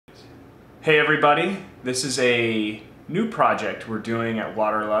Hey everybody, this is a new project we're doing at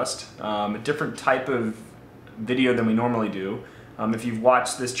Waterlust, a different type of video than we normally do. If you've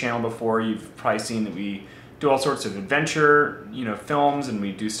watched this channel before, you've probably seen that we do all sorts of adventure, films, and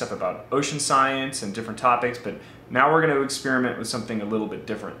we do stuff about ocean science and different topics, but now we're going to experiment with something a little bit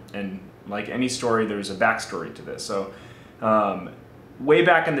different. And like any story, there's a backstory to this. So way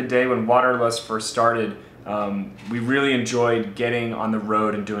back in the day when Waterlust first started, we really enjoyed getting on the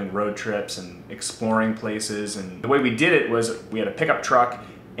road and doing road trips and exploring places. And the way we did it was we had a pickup truck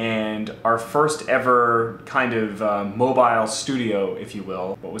and our first ever kind of mobile studio, if you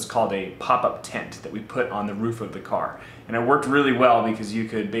will, what was called a pop-up tent that we put on the roof of the car. And it worked really well because you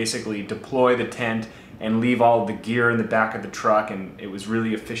could basically deploy the tent and leave all the gear in the back of the truck, and it was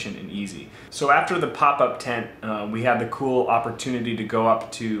really efficient and easy. So after the pop-up tent, we had the cool opportunity to go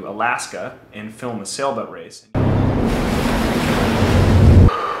up to Alaska and film a sailboat race.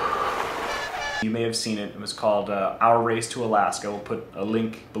 You may have seen it. It was called Our Race to Alaska. We'll put a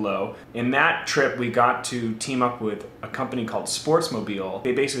link below. In that trip, we got to team up with a company called Sportsmobile.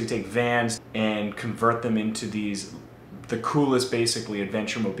 They basically take vans and convert them into the coolest, basically,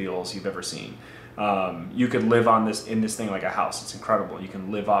 adventure mobiles you've ever seen. You could live in this thing like a house. It's incredible. You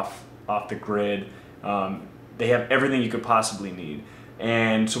can live off the grid. They have everything you could possibly need.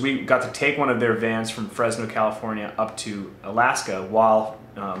 And so we got to take one of their vans from Fresno, California up to Alaska while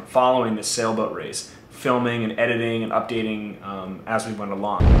following this sailboat race, filming and editing and updating as we went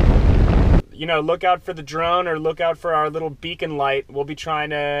along. Look out for the drone or look out for our little beacon light. We'll be trying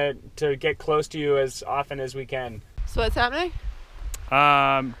to get close to you as often as we can. So what's happening?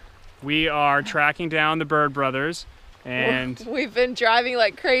 We are tracking down the Bird Brothers, and we've been driving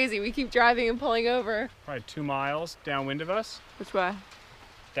like crazy. We keep driving and pulling over. Probably 2 miles downwind of us. Which way?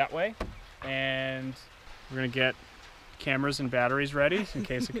 That way. And we're gonna get cameras and batteries ready in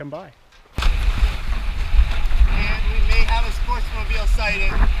case they come by. And we may have a Sportsmobile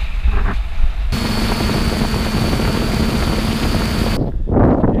sighting.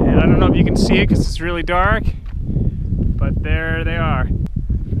 And I don't know if you can see it because it's really dark, but there they are.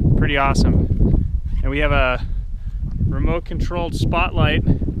 Pretty awesome. And we have a remote controlled spotlight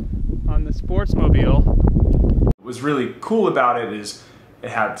on the Sportsmobile. What was really cool about it is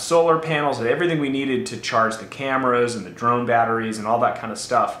it had solar panels and everything we needed to charge the cameras and the drone batteries and all that kind of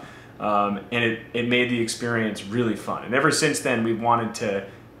stuff. And it made the experience really fun. And ever since then, we've wanted to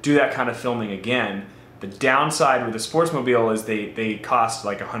do that kind of filming again. The downside with the Sportsmobile is they cost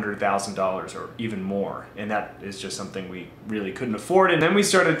like $100,000 or even more, and that is just something we really couldn't afford. And then we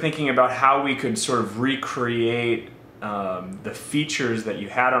started thinking about how we could sort of recreate the features that you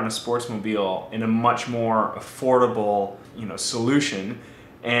had on a Sportsmobile in a much more affordable, solution.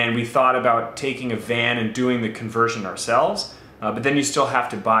 And we thought about taking a van and doing the conversion ourselves, but then you still have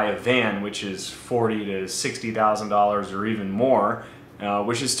to buy a van, which is $40,000 to $60,000 or even more,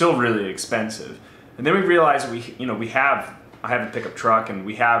 which is still really expensive. And then we realized I have a pickup truck and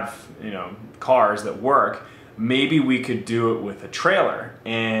we have, cars that work. Maybe we could do it with a trailer.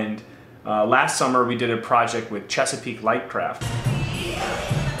 And last summer we did a project with Chesapeake Light Craft.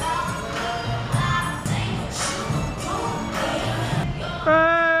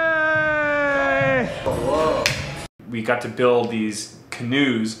 Hey! Whoa. We got to build these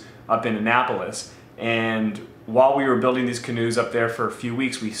canoes up in Annapolis, and while we were building these canoes up there for a few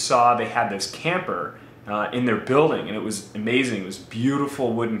weeks, we saw they had this camper in their building, and it was amazing. It was a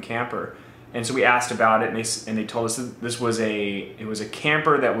beautiful wooden camper. And so we asked about it, and they told us that this was a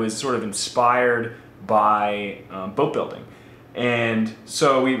camper that was sort of inspired by boat building. And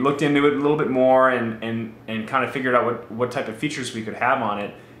so we looked into it a little bit more and kind of figured out what type of features we could have on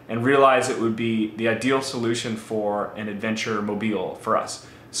it, and realized it would be the ideal solution for an adventure mobile for us.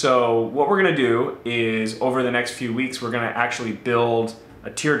 So what we're going to do is, over the next few weeks, we're going to actually build a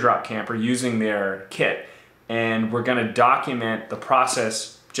Teardrop Camper using their kit, and we're going to document the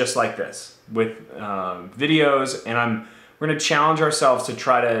process just like this with videos. And we're going to challenge ourselves to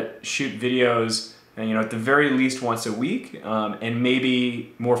try to shoot videos, at the very least once a week, and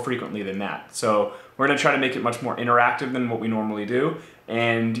maybe more frequently than that. So we're going to try to make it much more interactive than what we normally do,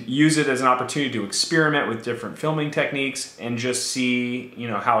 and use it as an opportunity to experiment with different filming techniques and just see,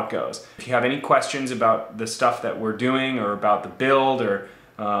 how it goes. If you have any questions about the stuff that we're doing or about the build or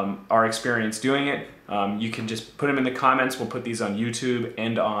our experience doing it, you can just put them in the comments. We'll put these on YouTube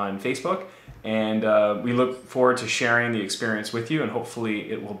and on Facebook, and we look forward to sharing the experience with you, and hopefully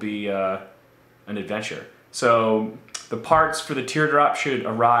it will be an adventure. So the parts for the Teardrop should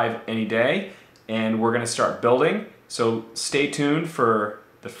arrive any day, and we're going to start building. So stay tuned for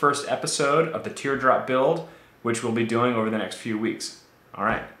the first episode of the Teardrop build, which we'll be doing over the next few weeks. All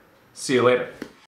right. See you later.